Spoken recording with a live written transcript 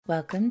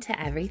Welcome to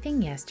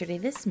Everything Yesterday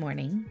This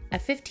Morning, a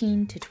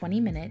 15 to 20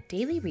 minute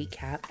daily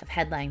recap of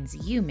headlines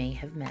you may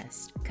have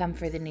missed. Come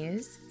for the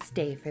news,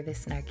 stay for the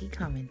snarky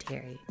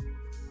commentary.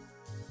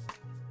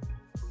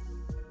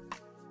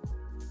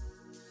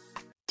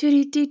 Good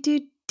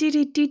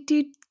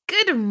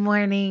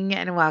morning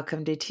and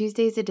welcome to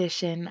Tuesday's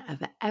edition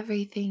of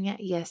Everything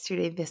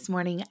Yesterday This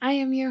Morning. I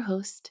am your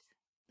host,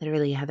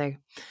 literally Heather.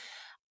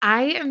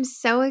 I am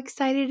so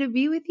excited to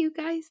be with you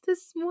guys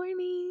this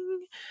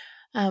morning.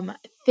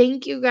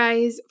 Thank you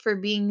guys for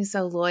being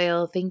so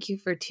loyal. Thank you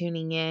for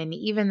tuning in.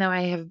 Even though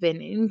I have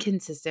been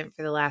inconsistent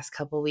for the last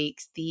couple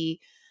weeks, the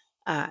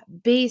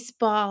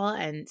baseball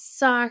and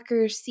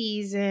soccer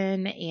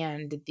season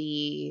and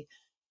the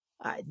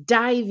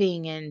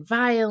diving and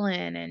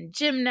violin and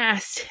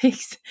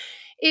gymnastics,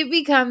 it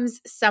becomes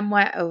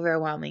somewhat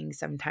overwhelming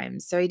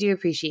sometimes. So I do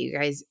appreciate you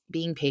guys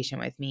being patient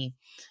with me.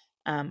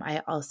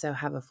 I also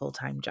have a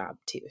full-time job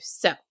too.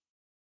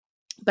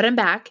 But I'm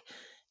back.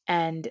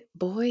 And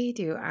boy,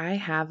 do I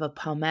have a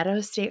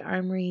Palmetto State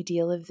Armory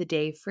deal of the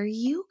day for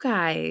you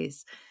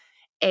guys.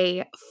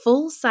 A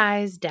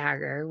full-size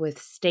dagger with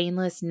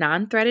stainless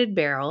non-threaded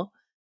barrel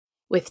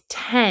with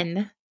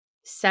 10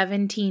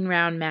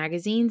 17-round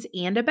magazines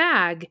and a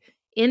bag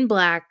in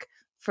black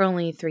for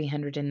only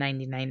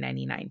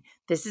 $399.99.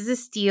 This is a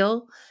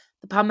steal.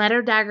 The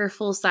Palmetto Dagger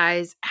full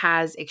size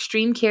has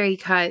extreme carry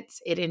cuts.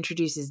 It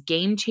introduces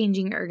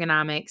game-changing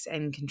ergonomics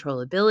and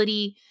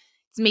controllability.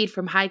 It's made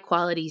from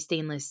high-quality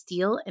stainless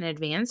steel and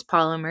advanced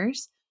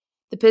polymers.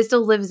 The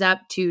pistol lives up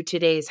to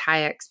today's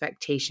high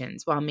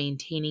expectations while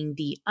maintaining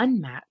the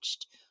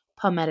unmatched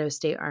Palmetto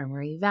State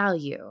Armory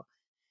value.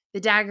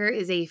 The dagger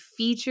is a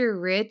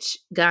feature-rich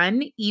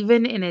gun,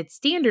 even in its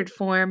standard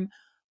form,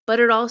 but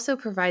it also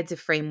provides a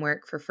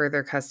framework for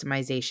further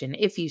customization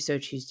if you so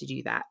choose to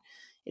do that.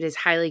 It is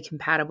highly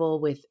compatible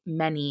with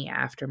many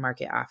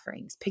aftermarket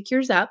offerings. Pick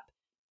yours up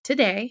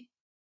today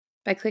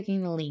by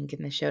clicking the link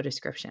in the show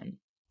description.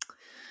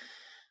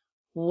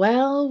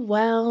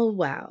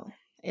 Well.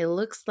 It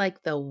looks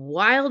like the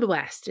Wild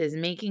West is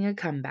making a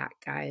comeback,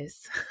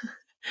 guys.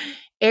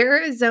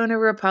 Arizona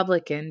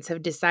Republicans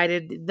have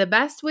decided the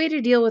best way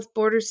to deal with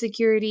border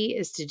security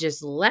is to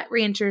just let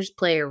ranchers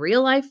play a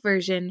real-life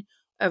version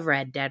of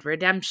Red Dead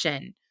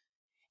Redemption.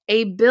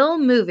 A bill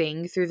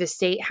moving through the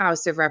State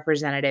House of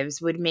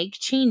Representatives would make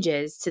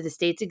changes to the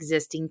state's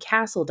existing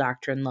Castle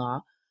Doctrine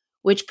law,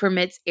 which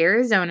permits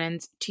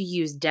Arizonans to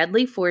use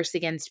deadly force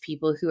against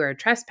people who are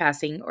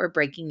trespassing or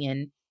breaking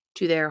in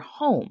to their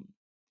home.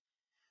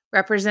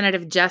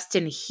 Representative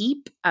Justin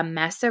Heap, a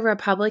Mesa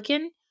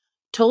Republican,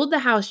 told the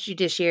House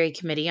Judiciary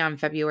Committee on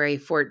February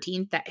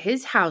 14th that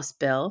his House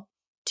Bill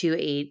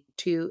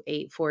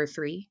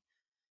 2843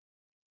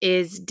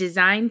 is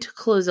designed to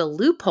close a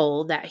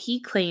loophole that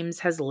he claims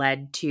has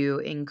led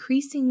to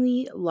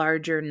increasingly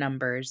larger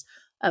numbers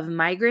of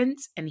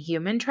migrants and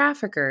human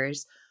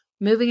traffickers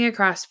moving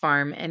across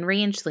farm and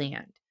ranch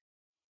land.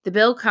 The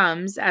bill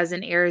comes as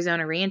an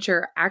Arizona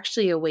rancher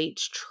actually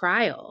awaits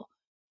trial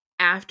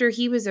after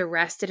he was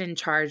arrested and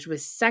charged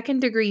with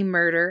second-degree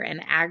murder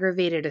and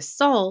aggravated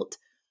assault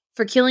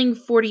for killing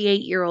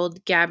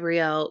 48-year-old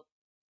Gabrielle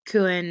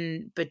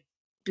Butamia.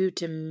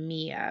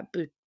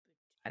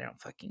 I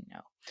don't fucking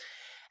know.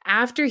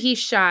 After he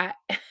shot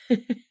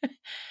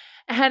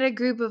at a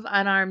group of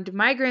unarmed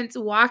migrants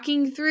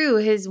walking through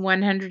his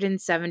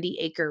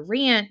 170-acre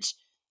ranch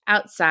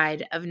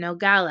outside of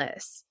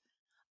Nogales.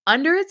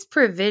 Under its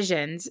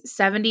provisions,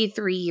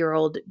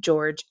 73-year-old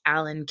George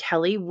Allen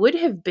Kelly would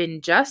have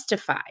been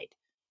justified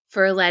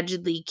for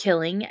allegedly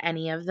killing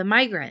any of the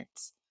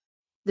migrants.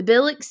 The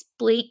bill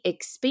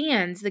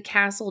expands the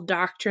Castle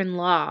Doctrine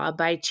law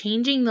by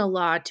changing the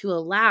law to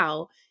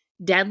allow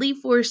deadly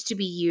force to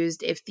be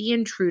used if the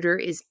intruder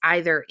is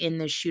either in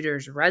the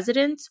shooter's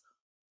residence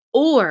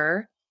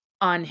or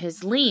on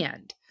his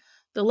land.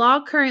 The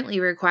law currently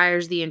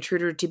requires the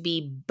intruder to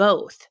be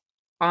both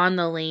on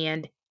the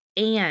land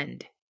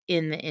and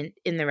in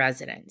the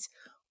residence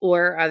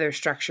or other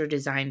structure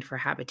designed for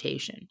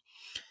habitation.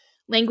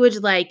 Language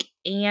like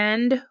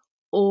and,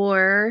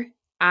 or,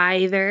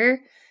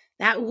 either,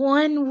 that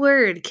one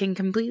word can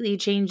completely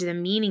change the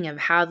meaning of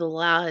how the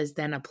law is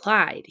then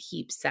applied,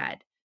 Heap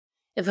said.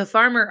 If a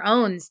farmer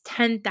owns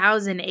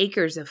 10,000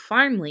 acres of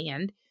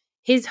farmland,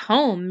 his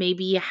home may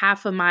be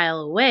half a mile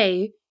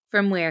away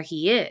from where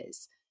he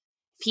is.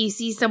 If he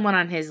sees someone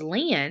on his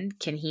land,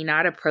 can he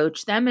not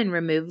approach them and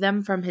remove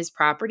them from his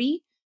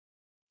property?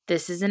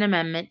 This is an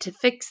amendment to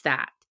fix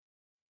that.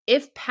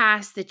 If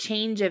passed, the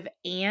change of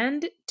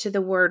and to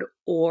the word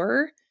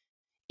or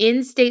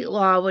in state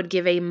law would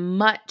give a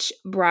much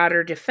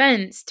broader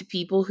defense to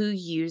people who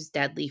use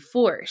deadly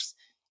force,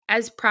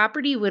 as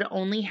property would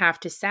only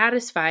have to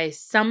satisfy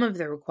some of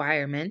the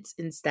requirements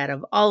instead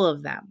of all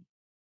of them.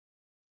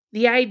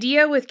 The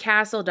idea with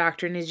Castle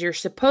Doctrine is you're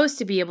supposed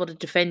to be able to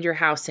defend your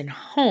house and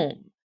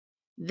home.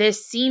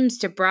 This seems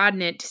to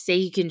broaden it to say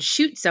you can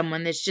shoot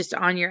someone that's just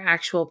on your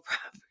actual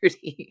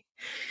property.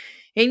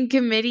 In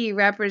committee,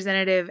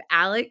 Representative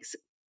Alex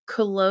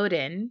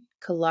Kolodin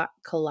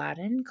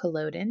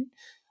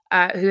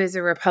who is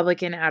a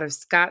Republican out of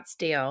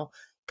Scottsdale,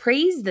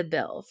 praised the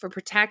bill for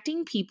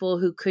protecting people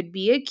who could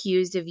be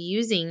accused of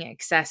using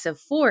excessive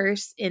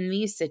force in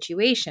these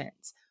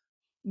situations.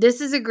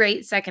 This is a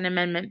great Second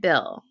Amendment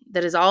bill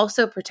that is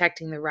also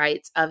protecting the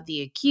rights of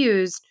the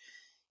accused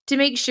to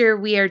make sure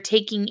we are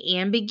taking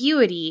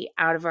ambiguity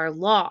out of our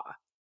law.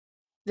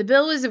 The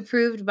bill was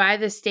approved by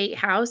the State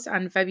House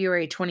on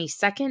February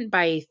 22nd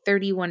by a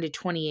 31 to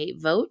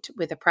 28 vote,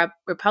 with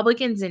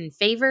Republicans in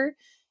favor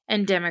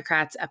and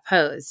Democrats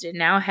opposed. It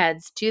now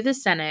heads to the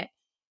Senate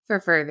for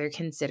further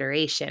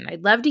consideration.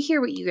 I'd love to hear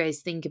what you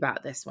guys think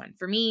about this one.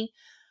 For me,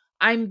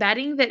 I'm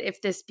betting that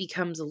if this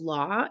becomes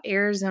law,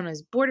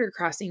 Arizona's border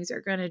crossings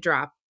are going to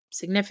drop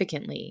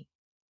significantly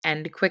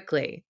and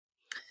quickly.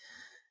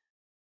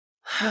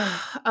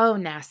 Oh,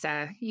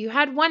 NASA, you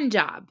had one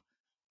job.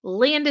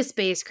 Land a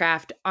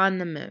spacecraft on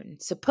the moon.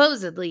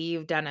 Supposedly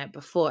you've done it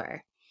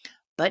before.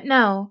 But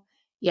no,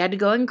 you had to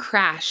go and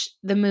crash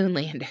the moon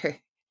lander.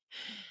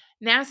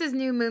 NASA's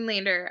new moon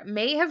lander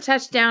may have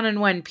touched down in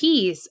one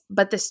piece,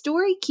 but the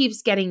story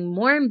keeps getting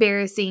more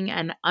embarrassing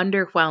and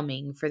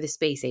underwhelming for the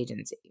space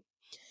agency.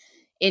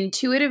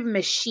 Intuitive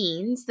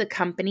Machines, the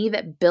company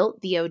that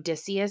built the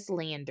Odysseus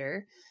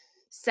lander,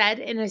 said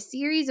in a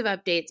series of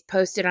updates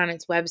posted on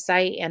its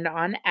website and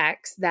on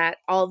X that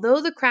although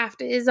the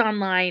craft is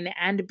online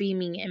and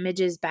beaming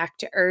images back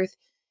to Earth,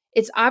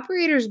 its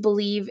operators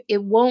believe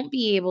it won't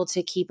be able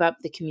to keep up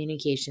the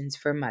communications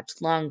for much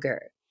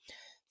longer.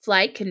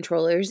 Flight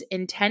controllers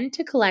intend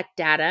to collect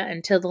data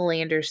until the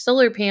lander's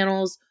solar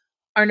panels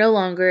are no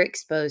longer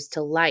exposed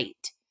to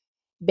light.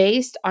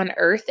 Based on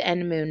Earth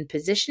and Moon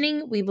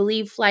positioning, we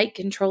believe flight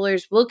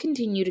controllers will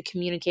continue to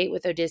communicate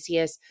with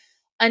Odysseus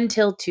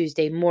until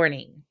Tuesday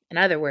morning. In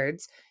other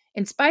words,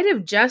 in spite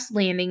of just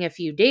landing a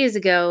few days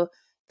ago,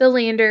 the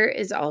lander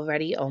is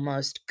already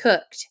almost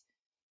cooked.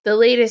 The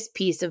latest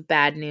piece of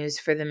bad news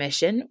for the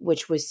mission,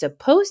 which was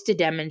supposed to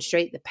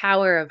demonstrate the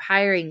power of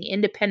hiring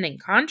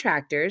independent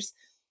contractors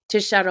to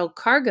shuttle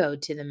cargo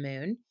to the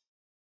moon,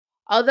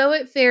 although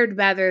it fared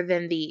better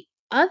than the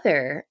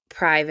other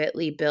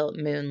privately built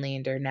moon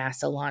lander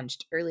NASA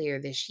launched earlier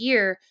this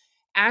year,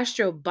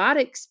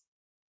 Astrobotic's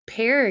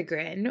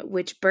Peregrine,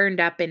 which burned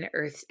up in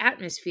Earth's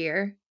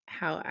atmosphere,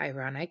 how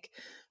ironic,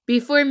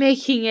 before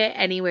making it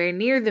anywhere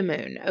near the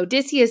moon.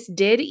 Odysseus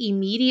did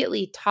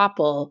immediately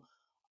topple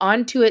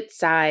onto its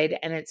side,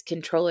 and its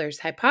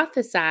controllers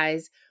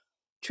hypothesize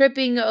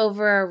tripping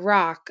over a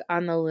rock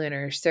on the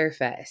lunar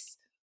surface.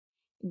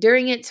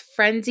 During its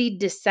frenzied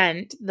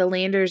descent, the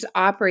lander's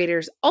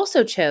operators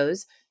also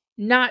chose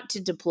not to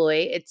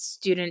deploy its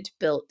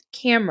student-built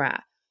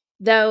camera,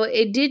 though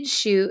it did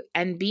shoot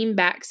and beam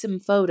back some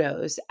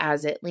photos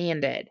as it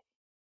landed.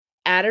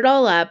 Add it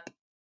all up,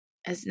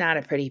 it's not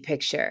a pretty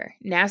picture.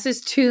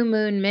 NASA's 2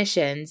 moon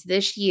missions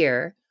this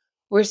year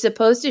were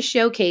supposed to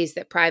showcase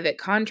that private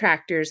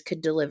contractors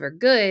could deliver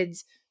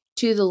goods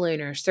to the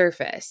lunar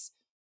surface.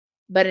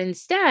 But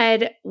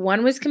instead,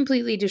 one was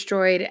completely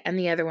destroyed and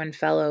the other one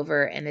fell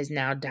over and is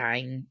now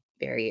dying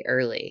very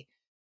early.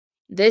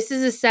 This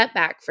is a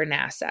setback for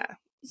NASA.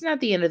 It's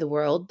not the end of the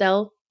world.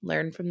 They'll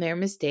learn from their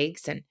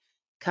mistakes and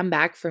come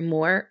back for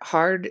more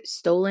hard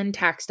stolen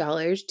tax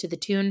dollars to the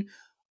tune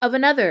of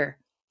another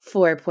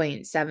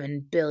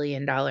 $4.7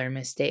 billion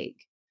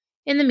mistake.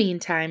 In the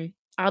meantime,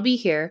 I'll be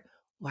here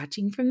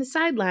watching from the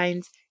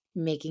sidelines,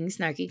 making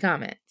snarky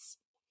comments.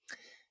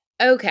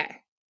 Okay,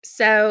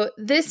 so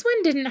this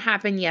one didn't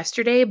happen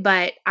yesterday,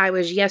 but I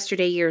was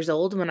yesterday years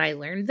old when I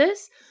learned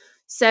this,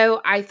 so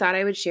I thought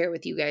I would share it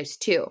with you guys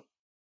too.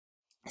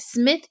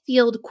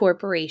 Smithfield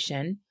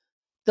Corporation,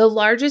 the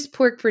largest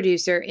pork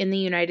producer in the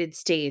United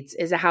States,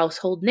 is a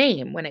household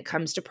name when it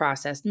comes to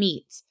processed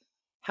meats.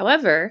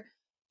 However,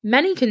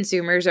 many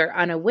consumers are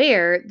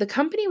unaware the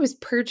company was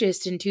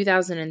purchased in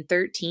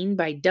 2013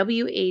 by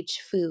WH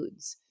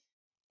Foods,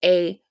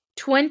 a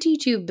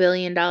 $22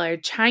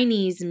 billion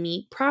Chinese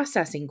meat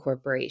processing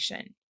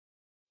corporation.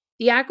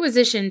 The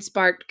acquisition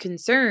sparked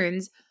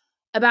concerns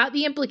about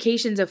the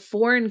implications of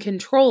foreign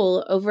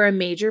control over a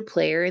major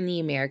player in the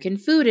American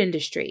food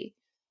industry,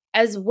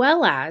 as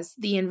well as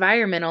the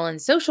environmental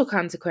and social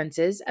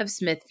consequences of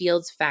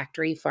Smithfield's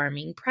factory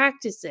farming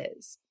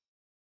practices.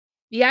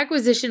 The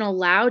acquisition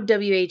allowed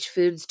WH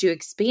Foods to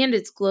expand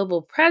its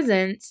global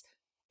presence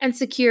and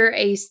secure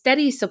a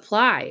steady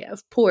supply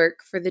of pork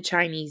for the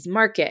Chinese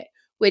market,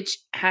 which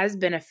has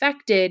been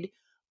affected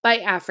by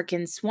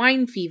African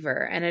swine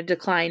fever and a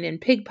decline in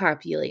pig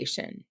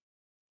population.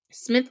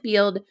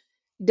 Smithfield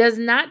does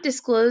not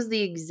disclose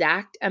the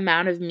exact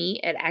amount of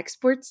meat it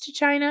exports to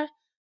China,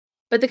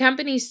 but the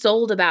company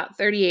sold about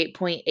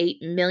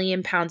 38.8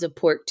 million pounds of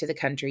pork to the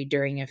country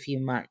during a few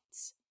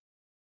months.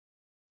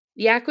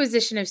 The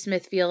acquisition of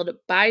Smithfield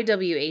by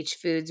WH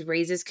Foods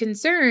raises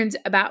concerns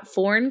about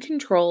foreign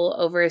control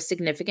over a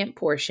significant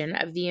portion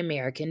of the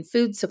American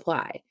food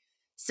supply.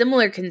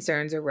 Similar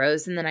concerns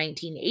arose in the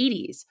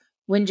 1980s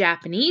when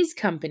Japanese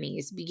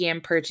companies began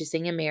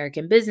purchasing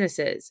American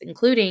businesses,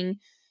 including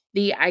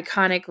the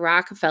iconic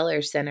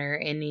Rockefeller Center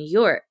in New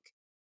York.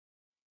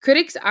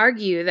 Critics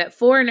argue that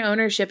foreign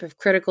ownership of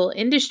critical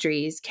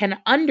industries can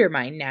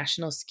undermine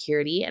national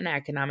security and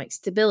economic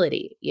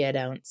stability. You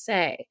don't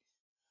say.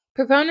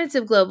 Proponents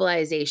of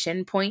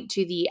globalization point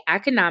to the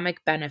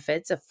economic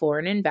benefits of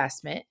foreign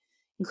investment,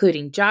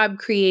 including job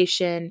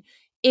creation,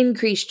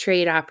 increased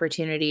trade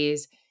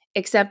opportunities,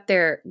 except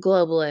they're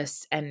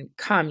globalists and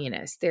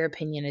communists. Their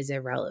opinion is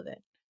irrelevant.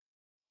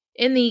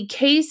 In the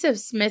case of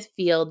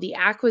Smithfield, the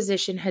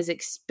acquisition has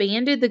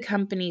expanded the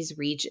company's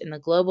reach in the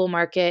global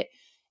market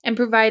and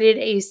provided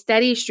a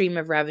steady stream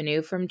of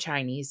revenue from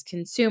Chinese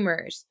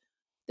consumers.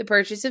 The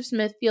purchase of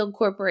Smithfield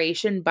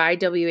Corporation by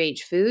WH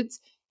Foods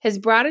has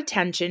brought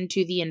attention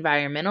to the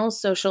environmental,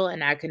 social,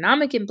 and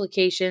economic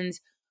implications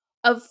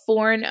of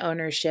foreign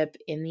ownership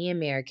in the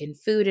American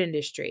food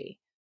industry.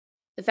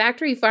 The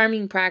factory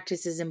farming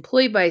practices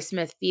employed by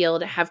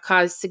Smithfield have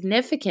caused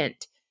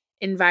significant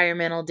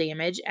environmental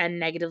damage and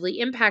negatively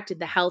impacted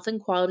the health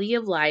and quality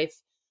of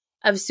life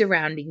of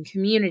surrounding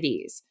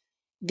communities.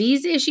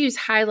 These issues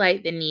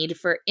highlight the need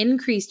for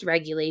increased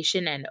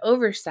regulation and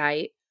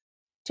oversight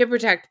to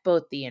protect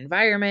both the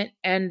environment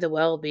and the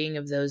well-being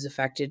of those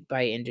affected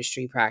by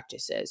industry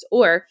practices.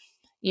 Or,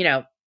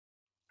 this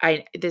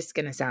is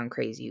going to sound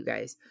crazy, you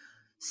guys.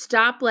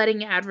 Stop letting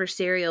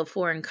adversarial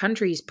foreign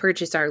countries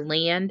purchase our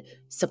land,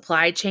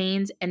 supply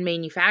chains, and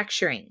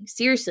manufacturing.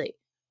 Seriously,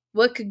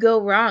 what could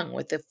go wrong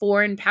with a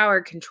foreign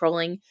power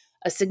controlling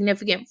a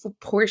significant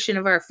portion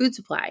of our food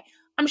supply?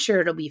 I'm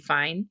sure it'll be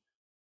fine.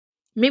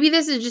 Maybe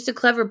this is just a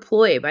clever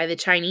ploy by the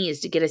Chinese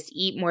to get us to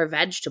eat more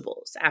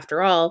vegetables.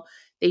 After all,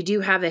 they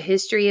do have a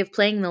history of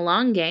playing the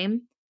long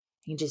game.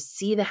 You can just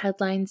see the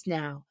headlines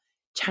now.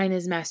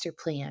 China's master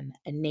plan,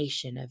 a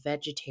nation of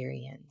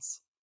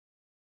vegetarians.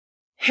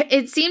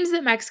 It seems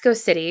that Mexico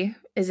City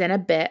is in a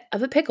bit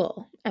of a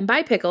pickle. And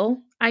by pickle,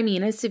 I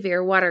mean a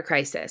severe water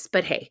crisis.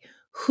 But hey,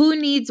 who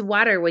needs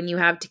water when you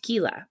have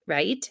tequila,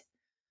 right?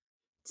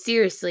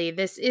 Seriously,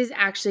 this is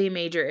actually a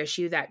major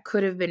issue that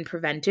could have been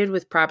prevented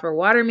with proper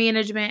water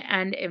management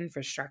and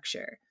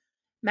infrastructure.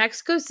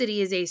 Mexico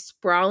City is a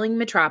sprawling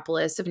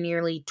metropolis of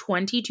nearly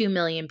 22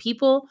 million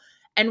people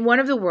and one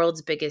of the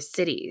world's biggest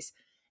cities.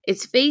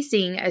 It's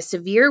facing a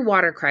severe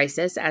water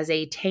crisis as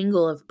a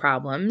tangle of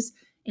problems,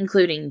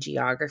 including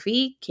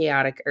geography,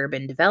 chaotic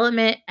urban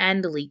development,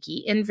 and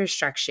leaky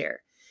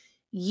infrastructure.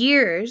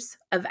 Years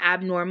of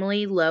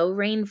abnormally low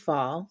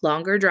rainfall,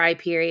 longer dry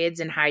periods,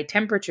 and high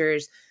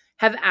temperatures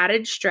have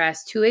added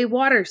stress to a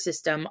water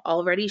system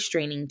already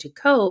straining to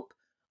cope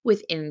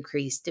with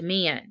increased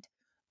demand.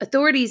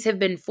 Authorities have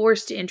been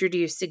forced to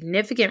introduce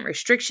significant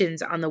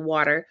restrictions on the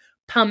water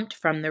pumped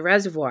from the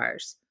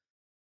reservoirs.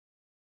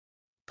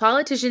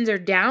 Politicians are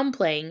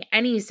downplaying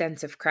any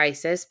sense of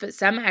crisis, but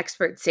some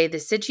experts say the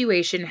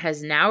situation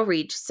has now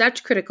reached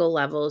such critical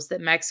levels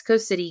that Mexico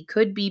City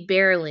could be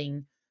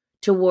barreling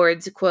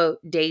towards, quote,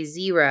 day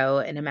zero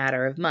in a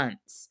matter of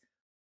months,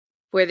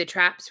 where the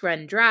traps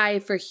run dry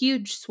for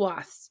huge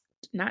swaths,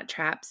 not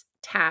traps,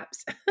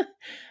 taps,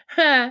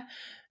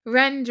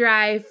 run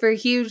dry for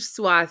huge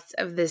swaths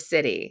of the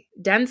city.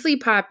 Densely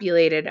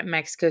populated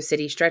Mexico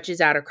City stretches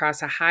out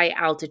across a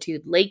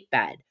high-altitude lake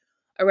bed,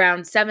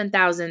 around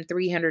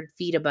 7,300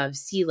 feet above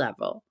sea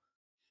level.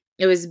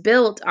 It was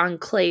built on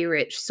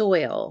clay-rich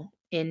soil,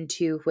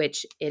 into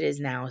which it is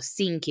now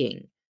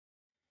sinking.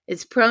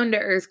 It's prone to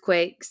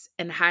earthquakes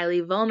and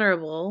highly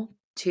vulnerable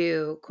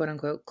to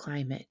quote-unquote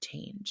climate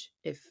change,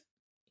 if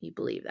you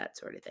believe that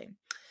sort of thing.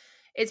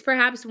 It's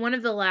perhaps one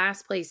of the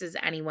last places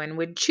anyone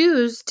would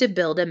choose to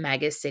build a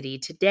mega city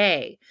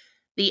today.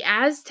 The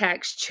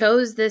Aztecs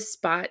chose this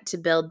spot to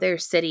build their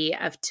city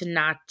of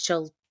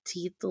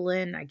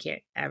Tenochtitlan. I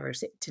can't ever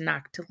say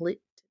Tenochtitlan,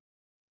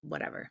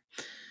 whatever.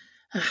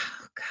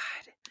 Oh,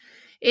 God.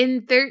 In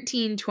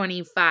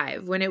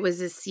 1325, when it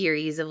was a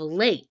series of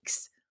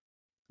lakes,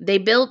 they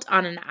built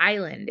on an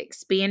island,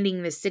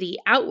 expanding the city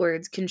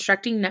outwards,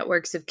 constructing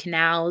networks of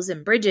canals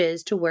and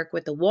bridges to work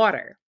with the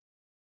water.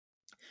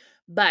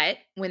 But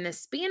when the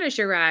Spanish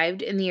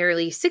arrived in the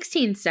early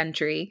 16th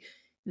century,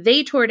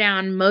 they tore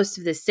down most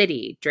of the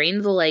city,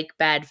 drained the lake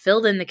bed,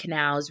 filled in the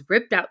canals,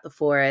 ripped out the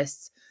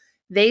forests.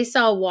 They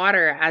saw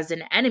water as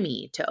an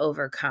enemy to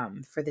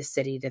overcome for the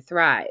city to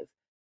thrive.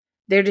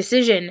 Their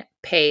decision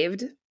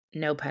paved,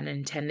 no pun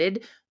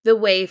intended, the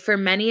way for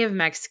many of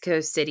Mexico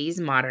City's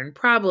modern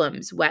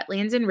problems.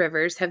 Wetlands and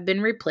rivers have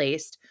been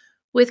replaced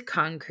with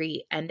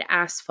concrete and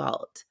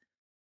asphalt.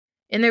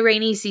 In the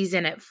rainy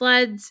season, it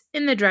floods.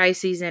 In the dry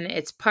season,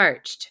 it's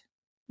parched.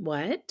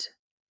 What?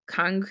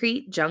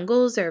 Concrete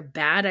jungles are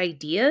bad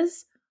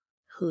ideas?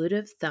 Who'd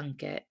have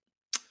thunk it?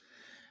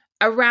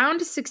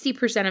 Around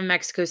 60% of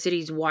Mexico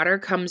City's water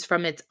comes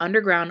from its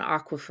underground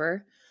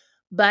aquifer,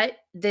 but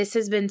this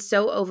has been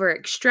so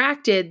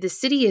over-extracted, the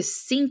city is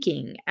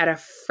sinking at a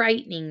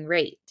frightening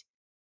rate,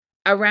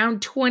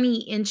 around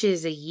 20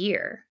 inches a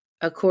year,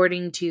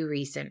 according to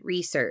recent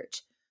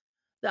research.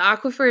 The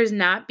aquifer is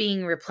not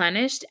being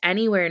replenished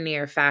anywhere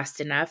near fast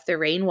enough. The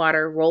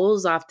rainwater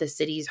rolls off the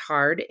city's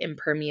hard,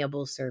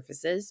 impermeable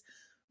surfaces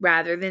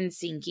rather than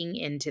sinking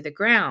into the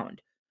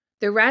ground.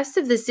 The rest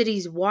of the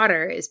city's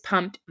water is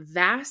pumped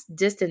vast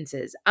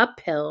distances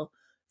uphill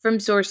from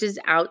sources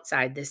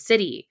outside the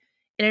city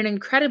in an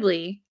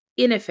incredibly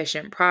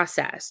inefficient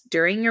process,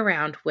 during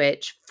around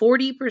which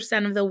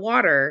 40% of the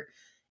water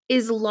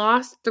is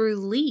lost through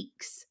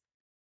leaks.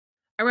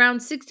 Around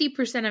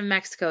 60% of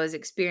Mexico is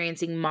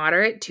experiencing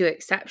moderate to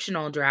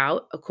exceptional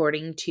drought,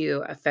 according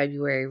to a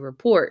February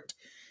report.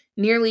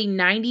 Nearly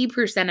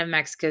 90% of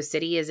Mexico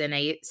City is in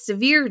a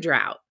severe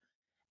drought,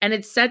 and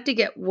it's set to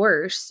get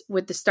worse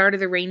with the start of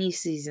the rainy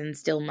season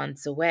still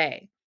months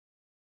away.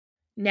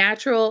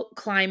 Natural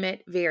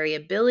climate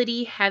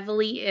variability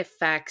heavily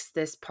affects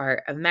this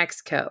part of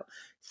Mexico.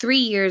 3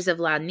 years of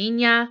La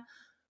Nina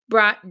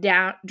brought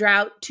down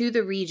drought to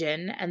the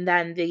region, and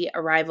then the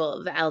arrival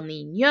of El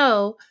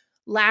Nino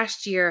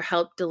last year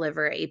helped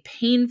deliver a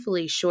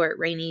painfully short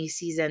rainy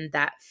season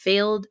that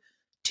failed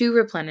to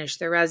replenish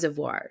the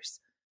reservoirs.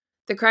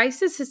 The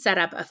crisis has set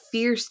up a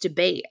fierce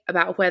debate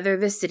about whether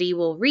the city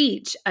will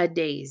reach a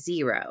day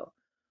zero,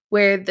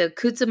 where the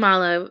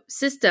Cutzamala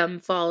system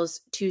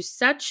falls to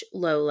such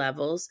low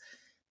levels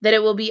that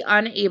it will be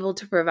unable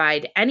to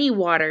provide any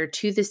water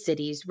to the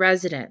city's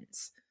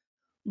residents.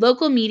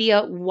 Local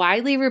media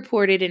widely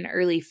reported in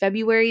early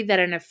February that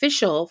an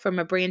official from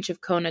a branch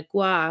of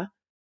Conagua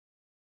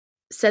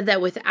said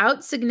that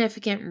without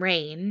significant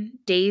rain,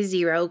 day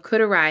zero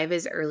could arrive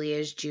as early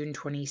as June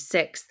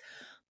 26th.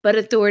 But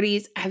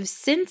authorities have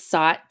since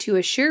sought to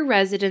assure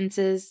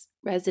residents,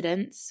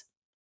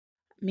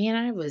 man,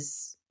 I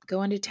was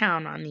going to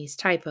town on these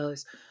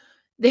typos,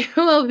 there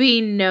will be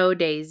no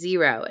day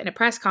zero. In a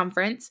press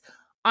conference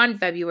on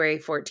February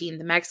 14th,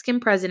 the Mexican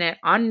President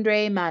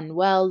Andrés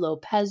Manuel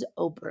López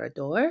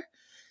Obrador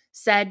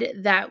said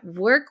that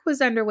work was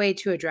underway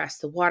to address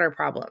the water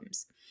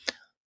problems.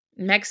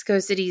 Mexico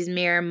City's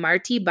Mayor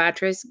Martí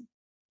Batres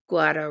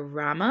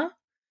Guadarrama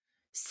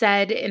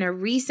said in a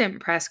recent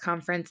press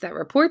conference that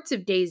reports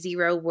of day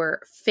zero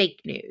were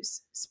fake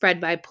news spread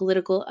by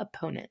political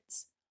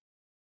opponents.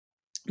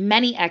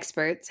 Many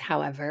experts,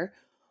 however,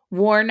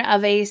 warn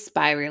of a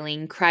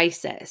spiraling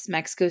crisis.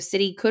 Mexico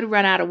City could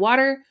run out of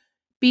water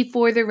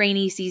before the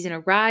rainy season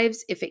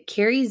arrives if it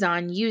carries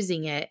on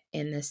using it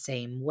in the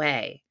same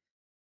way.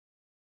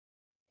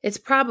 It's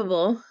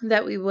probable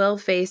that we will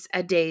face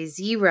a day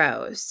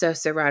zero,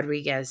 Sosa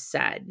Rodriguez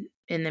said.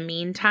 In the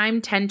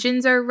meantime,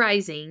 tensions are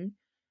rising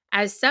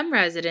as some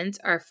residents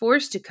are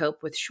forced to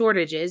cope with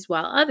shortages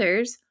while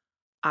others,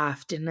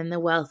 often in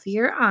the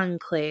wealthier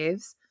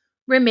enclaves,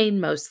 remain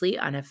mostly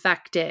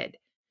unaffected.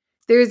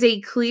 There is a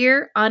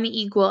clear,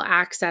 unequal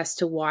access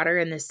to water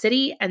in the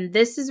city, and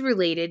this is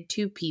related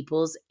to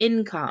people's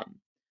income.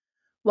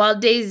 While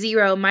day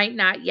zero might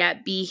not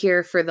yet be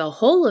here for the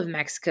whole of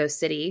Mexico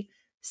City,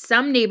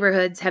 some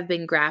neighborhoods have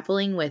been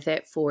grappling with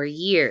it for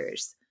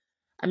years.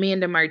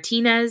 Amanda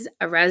Martinez,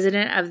 a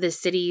resident of the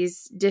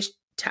city's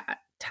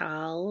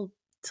Tlalpan,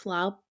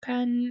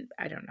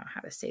 I don't know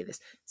how to say this.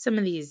 Some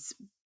of these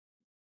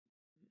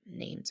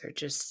names are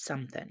just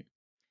something.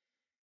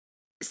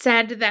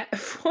 Said that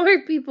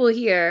for people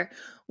here,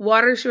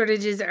 water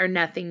shortages are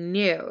nothing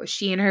new.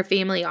 She and her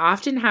family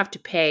often have to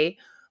pay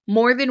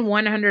more than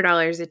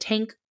 $100 a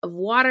tank of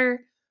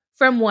water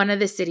from one of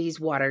the city's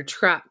water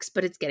trucks,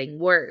 but it's getting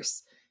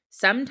worse.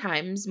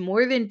 Sometimes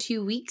more than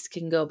 2 weeks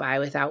can go by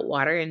without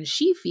water, and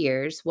she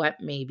fears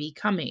what may be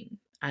coming.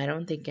 I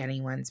don't think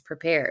anyone's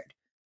prepared.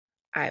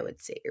 I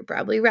would say you're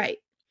probably right.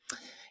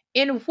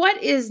 In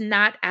what is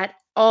not at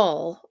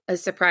all a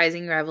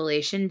surprising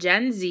revelation,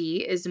 Gen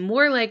Z is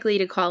more likely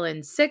to call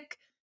in sick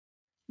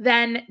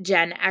than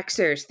Gen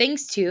Xers,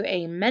 thanks to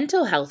a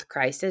mental health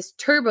crisis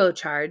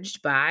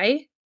turbocharged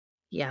by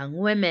young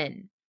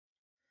women.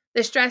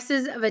 The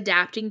stresses of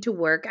adapting to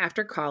work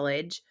after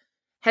college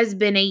has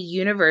been a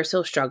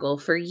universal struggle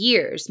for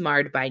years,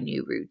 marred by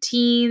new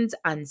routines,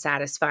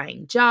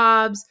 unsatisfying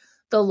jobs,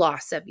 the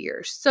loss of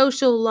your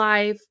social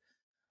life.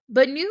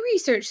 But new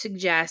research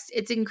suggests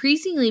it's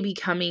increasingly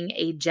becoming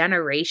a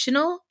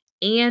generational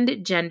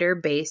and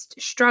gender-based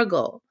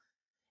struggle.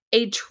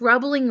 A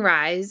troubling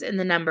rise in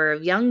the number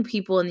of young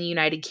people in the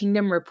United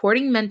Kingdom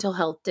reporting mental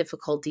health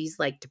difficulties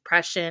like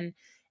depression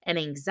and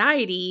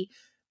anxiety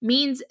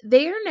means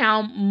they are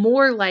now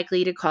more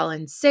likely to call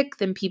in sick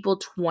than people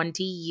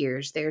 20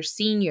 years their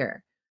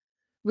senior.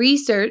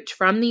 Research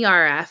from the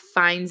RF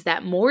finds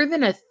that more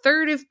than a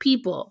third of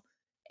people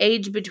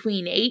aged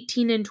between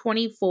 18 and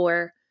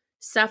 24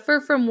 suffer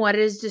from what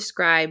is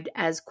described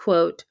as,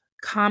 quote,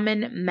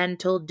 common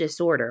mental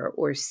disorder,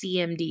 or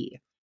CMD.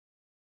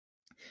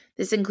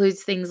 This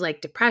includes things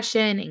like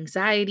depression,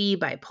 anxiety,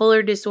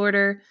 bipolar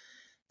disorder.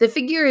 The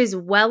figure is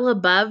well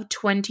above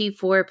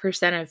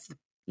 24% of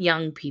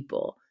young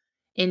people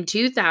in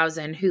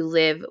 2000 who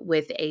live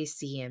with a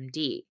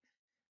CMD.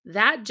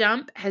 That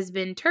jump has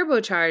been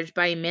turbocharged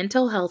by a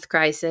mental health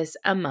crisis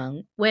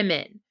among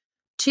women.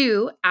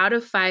 2 out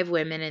of 5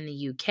 women in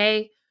the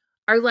UK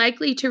are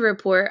likely to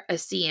report a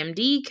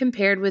CMD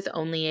compared with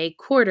only a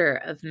quarter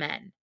of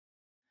men.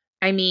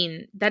 I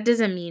mean, that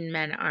doesn't mean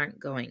men aren't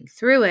going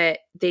through it,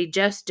 they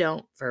just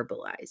don't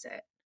verbalize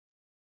it.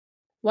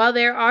 While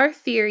there are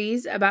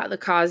theories about the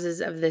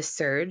causes of this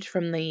surge,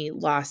 from the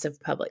loss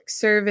of public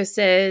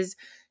services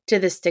to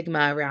the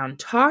stigma around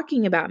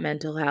talking about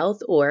mental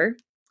health, or,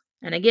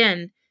 and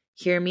again,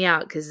 hear me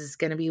out because it's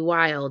going to be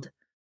wild,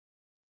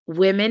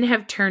 women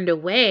have turned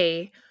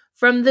away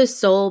from the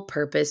sole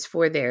purpose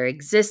for their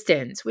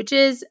existence, which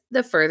is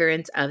the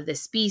furtherance of the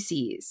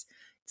species.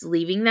 It's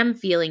leaving them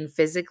feeling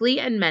physically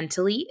and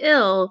mentally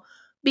ill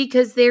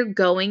because they're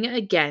going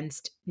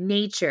against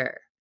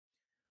nature.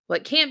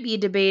 What can't be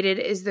debated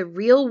is the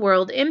real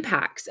world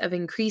impacts of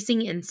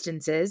increasing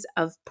instances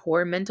of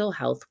poor mental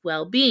health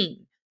well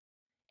being.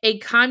 A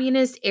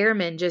communist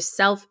airman just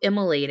self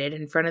immolated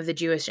in front of the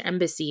Jewish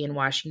embassy in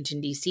Washington,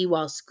 D.C.,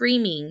 while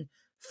screaming,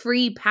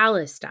 "Free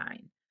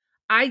Palestine."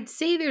 I'd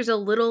say there's a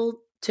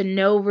little to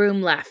no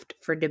room left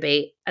for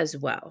debate as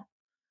well.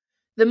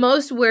 The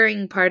most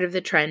worrying part of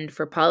the trend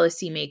for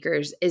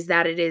policymakers is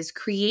that it is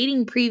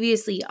creating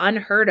previously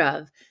unheard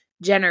of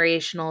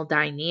generational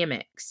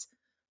dynamics.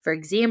 For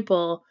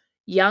example,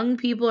 young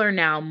people are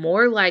now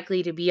more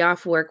likely to be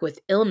off work with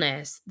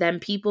illness than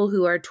people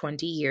who are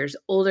 20 years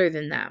older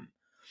than them.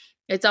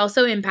 It's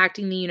also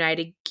impacting the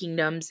United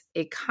Kingdom's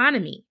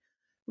economy.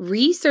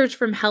 Research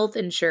from health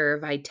insurer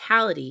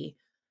Vitality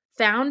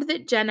found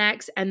that Gen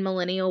X and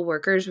millennial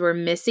workers were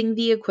missing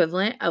the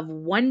equivalent of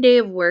 1 day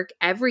of work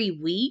every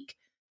week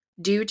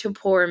due to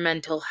poor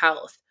mental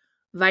health.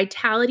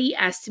 Vitality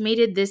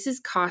estimated this is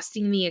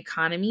costing the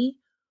economy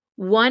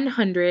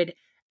 $176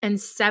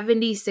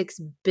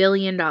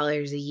 billion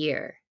a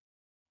year.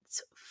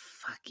 It's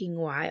fucking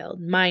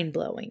wild,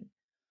 mind-blowing.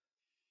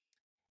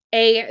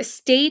 A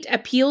state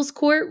appeals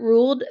court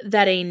ruled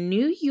that a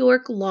New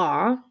York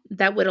law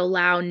that would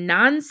allow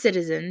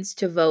non-citizens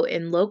to vote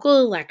in local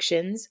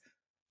elections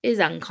is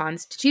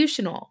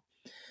unconstitutional.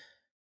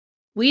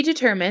 We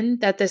determined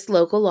that this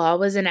local law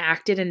was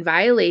enacted in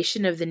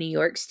violation of the New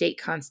York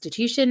State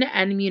Constitution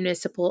and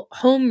municipal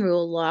home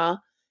rule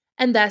law,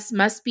 and thus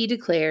must be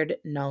declared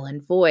null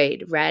and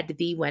void, read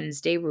the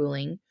Wednesday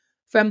ruling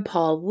from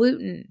Paul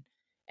Wooten,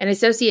 an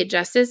Associate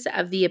Justice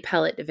of the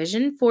Appellate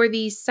Division for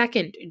the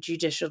 2nd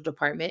Judicial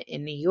Department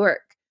in New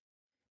York.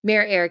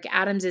 Mayor Eric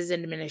Adams'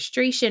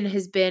 administration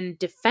has been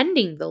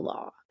defending the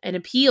law and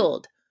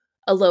appealed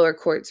a lower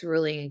court's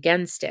ruling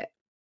against it.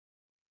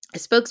 A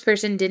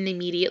spokesperson didn't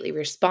immediately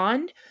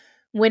respond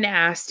when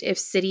asked if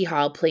City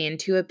Hall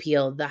planned to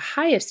appeal the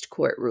highest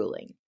court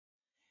ruling.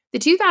 The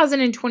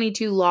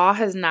 2022 law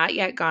has not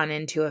yet gone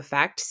into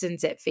effect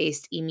since it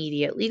faced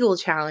immediate legal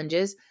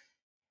challenges,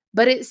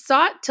 but it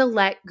sought to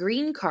let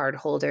green card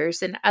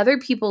holders and other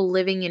people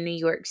living in New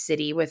York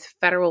City with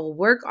federal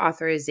work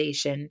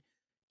authorization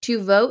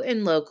to vote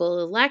in local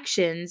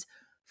elections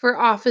for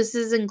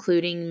offices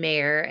including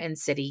mayor and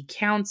city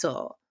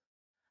council,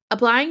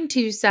 applying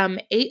to some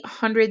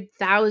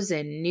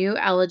 800,000 new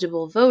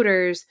eligible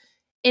voters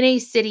in a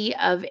city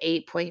of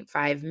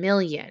 8.5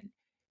 million,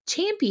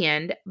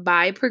 championed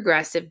by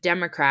progressive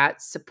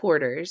Democrat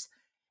supporters,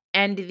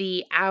 and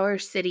the Our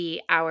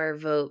City, Our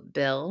Vote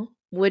bill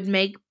would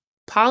make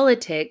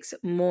politics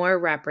more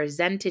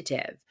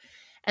representative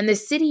and the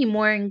city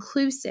more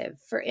inclusive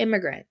for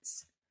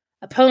immigrants.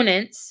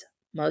 Opponents,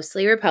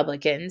 mostly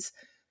Republicans,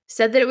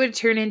 said that it would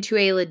turn into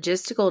a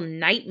logistical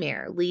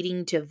nightmare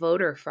leading to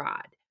voter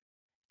fraud,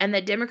 and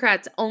that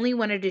Democrats only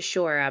wanted to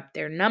shore up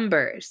their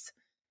numbers.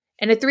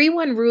 In a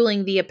 3-1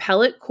 ruling, the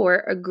appellate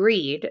court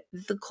agreed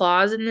that the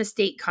clause in the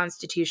state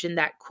constitution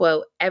that,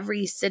 quote,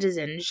 every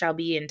citizen shall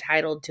be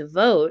entitled to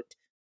vote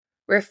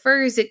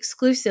refers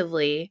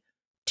exclusively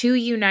to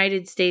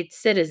United States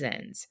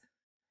citizens.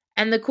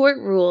 And the court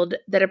ruled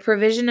that a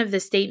provision of the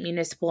state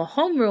municipal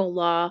home rule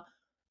law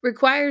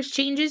requires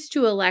changes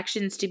to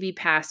elections to be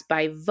passed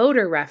by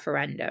voter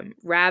referendum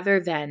rather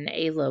than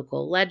a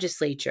local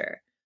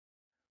legislature.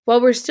 While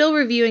we're still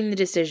reviewing the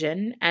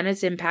decision and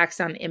its impacts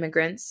on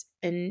immigrants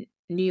and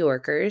New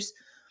Yorkers,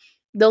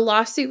 the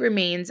lawsuit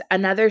remains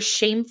another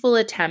shameful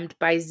attempt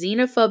by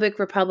xenophobic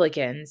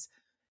Republicans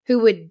who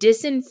would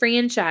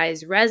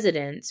disenfranchise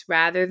residents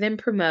rather than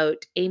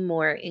promote a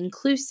more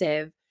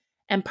inclusive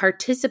and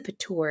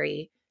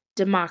participatory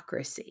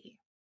democracy.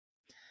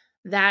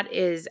 That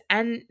is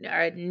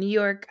New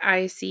York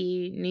IC,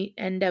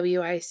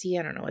 NWIC,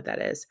 I don't know what that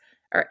is,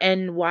 or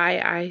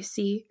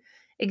NYIC.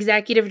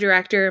 Executive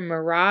Director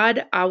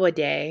Murad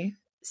Awadeh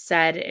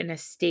said in a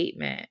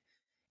statement,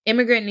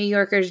 immigrant New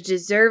Yorkers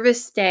deserve a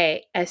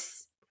stay. I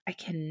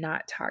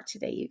cannot talk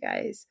today, you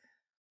guys.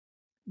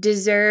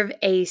 Deserve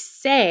a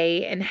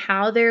say in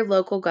how their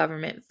local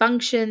government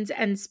functions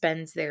and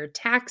spends their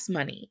tax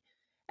money.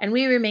 And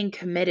we remain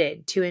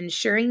committed to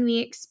ensuring the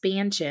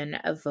expansion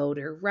of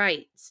voter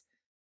rights.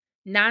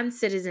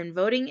 Non-citizen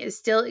voting is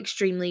still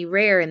extremely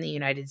rare in the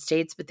United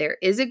States, but there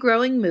is a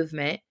growing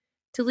movement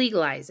to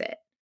legalize it.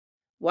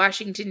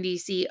 Washington,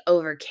 D.C.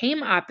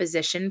 overcame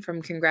opposition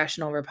from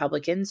congressional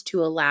Republicans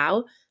to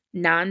allow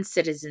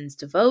non-citizens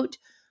to vote,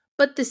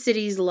 but the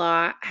city's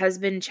law has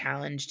been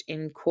challenged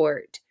in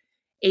court.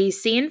 A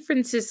San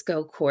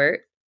Francisco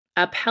court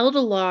upheld a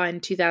law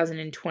in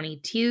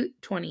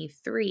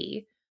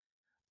 2022-23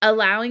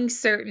 allowing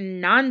certain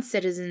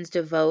non-citizens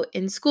to vote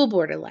in school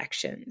board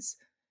elections.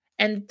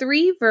 And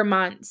 3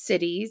 Vermont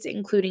cities,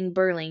 including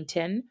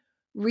Burlington,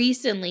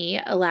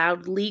 recently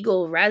allowed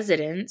legal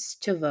residents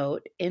to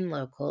vote in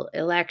local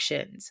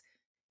elections.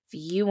 If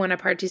you want to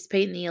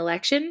participate in the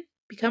election,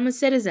 become a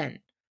citizen.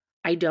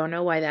 I don't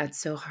know why that's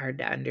so hard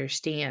to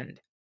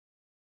understand.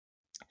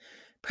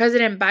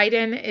 President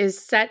Biden is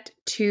set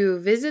to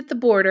visit the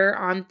border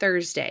on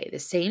Thursday, the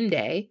same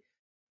day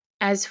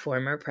as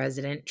former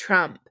President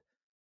Trump.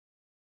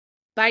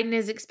 Biden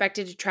is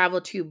expected to travel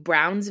to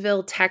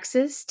Brownsville,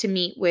 Texas, to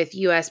meet with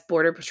U.S.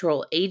 Border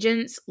Patrol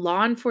agents,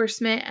 law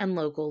enforcement, and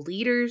local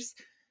leaders.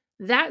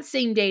 That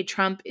same day,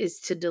 Trump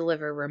is to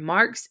deliver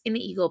remarks in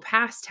Eagle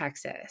Pass,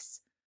 Texas.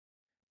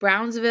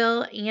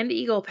 Brownsville and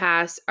Eagle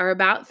Pass are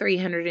about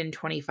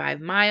 325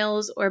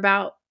 miles, or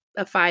about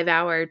a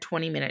 5-hour,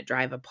 20-minute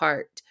drive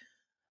apart.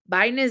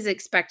 Biden is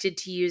expected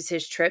to use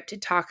his trip to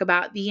talk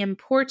about the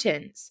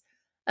importance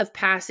of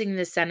passing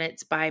the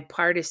Senate's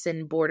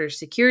bipartisan border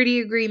security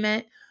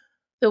agreement,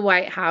 the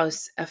White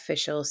House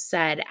official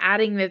said,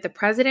 adding that the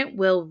president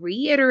will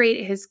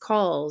reiterate his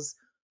calls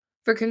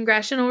for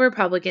congressional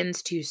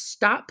Republicans to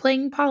stop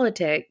playing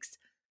politics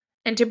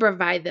and to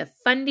provide the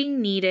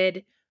funding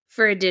needed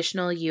for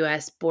additional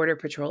U.S. Border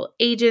Patrol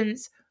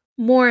agents,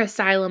 more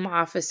asylum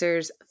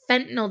officers,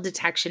 fentanyl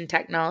detection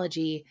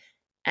technology,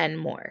 and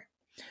more.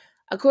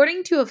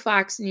 According to a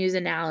Fox News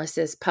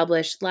analysis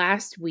published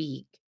last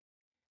week,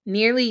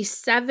 nearly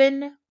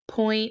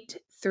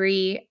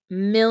 7.3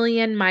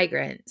 million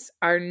migrants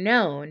are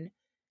known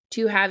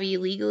to have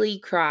illegally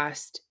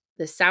crossed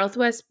the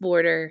southwest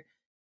border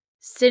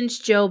since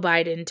Joe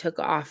Biden took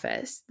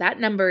office. That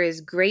number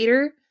is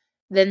greater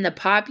than the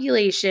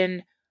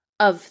population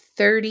of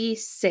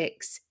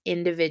 36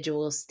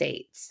 individual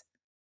states.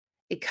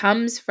 It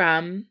comes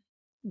from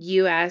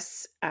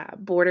U.S.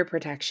 Border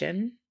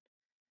Protection,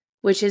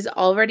 which has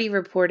already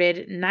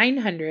reported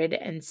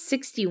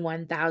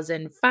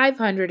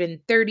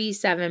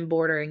 961,537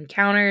 border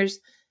encounters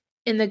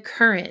in the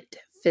current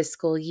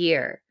fiscal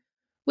year,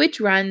 which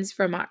runs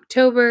from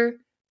October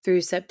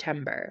through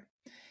September.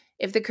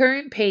 If the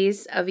current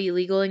pace of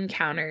illegal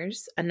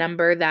encounters, a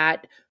number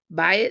that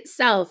by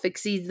itself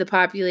exceeds the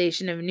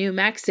population of New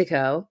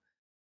Mexico,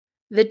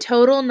 the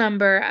total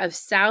number of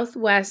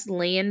Southwest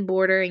land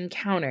border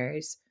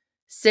encounters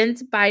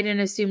since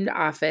Biden assumed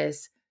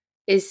office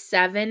is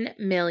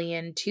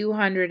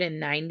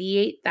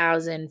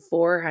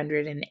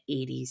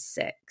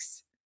 7,298,486.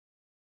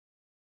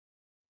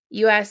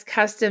 U.S.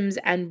 Customs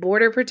and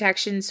Border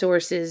Protection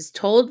sources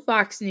told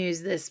Fox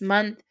News this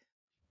month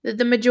that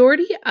the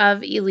majority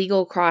of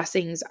illegal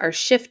crossings are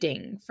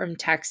shifting from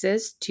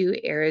Texas to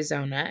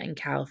Arizona and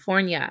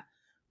California,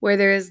 where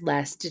there is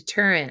less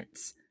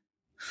deterrence.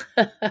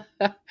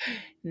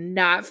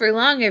 Not for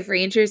long if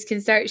ranchers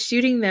can start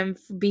shooting them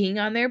for being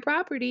on their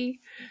property.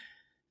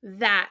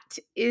 That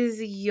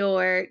is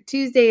your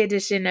Tuesday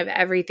edition of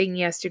Everything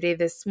Yesterday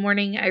this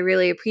morning. I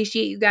really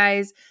appreciate you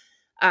guys.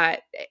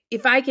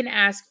 If I can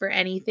ask for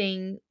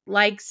anything,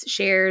 likes,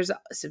 shares,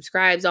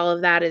 subscribes, all of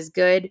that is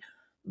good.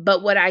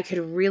 But what I could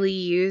really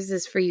use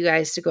is for you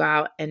guys to go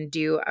out and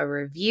do a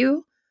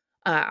review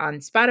on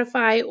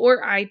Spotify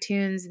or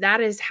iTunes. That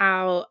is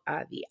how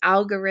the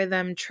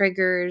algorithm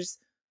triggers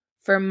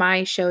for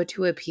my show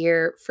to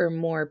appear for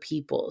more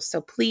people.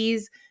 So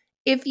please,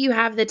 if you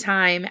have the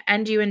time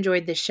and you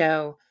enjoyed the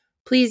show,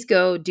 please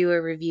go do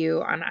a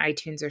review on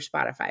iTunes or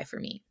Spotify for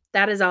me.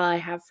 That is all I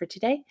have for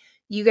today.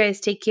 You guys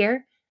take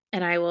care,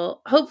 and I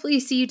will hopefully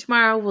see you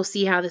tomorrow. We'll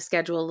see how the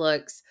schedule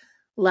looks.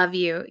 Love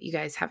you. You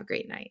guys have a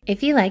great night.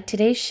 If you like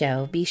today's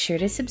show, be sure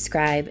to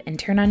subscribe and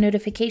turn on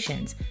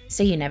notifications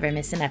so you never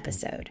miss an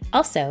episode.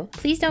 Also,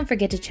 please don't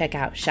forget to check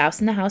out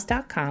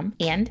shouseinthehouse.com,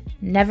 and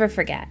never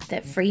forget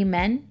that free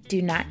men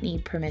do not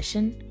need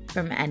permission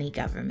from any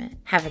government.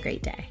 Have a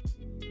great day.